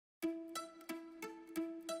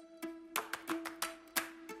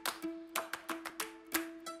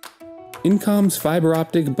Incom's fiber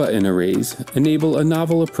optic button arrays enable a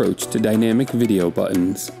novel approach to dynamic video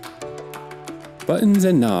buttons. Buttons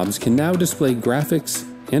and knobs can now display graphics,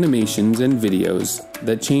 animations, and videos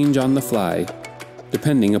that change on the fly,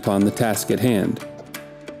 depending upon the task at hand.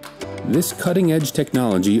 This cutting-edge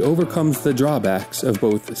technology overcomes the drawbacks of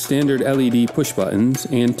both standard LED push buttons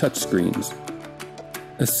and touchscreens.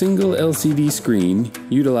 A single LCD screen,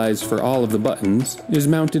 utilized for all of the buttons, is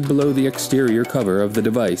mounted below the exterior cover of the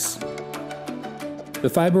device. The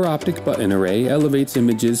fiber optic button array elevates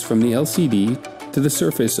images from the LCD to the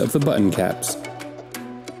surface of the button caps.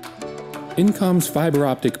 Incom's fiber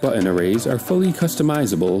optic button arrays are fully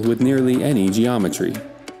customizable with nearly any geometry.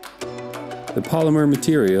 The polymer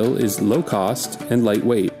material is low cost and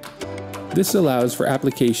lightweight. This allows for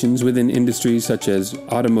applications within industries such as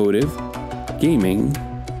automotive, gaming,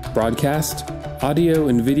 broadcast, audio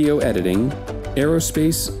and video editing,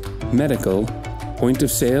 aerospace, medical, point of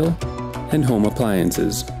sale, and home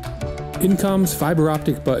appliances. Incom's fiber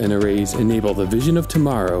optic button arrays enable the vision of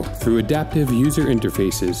tomorrow through adaptive user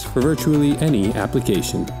interfaces for virtually any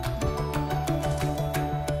application.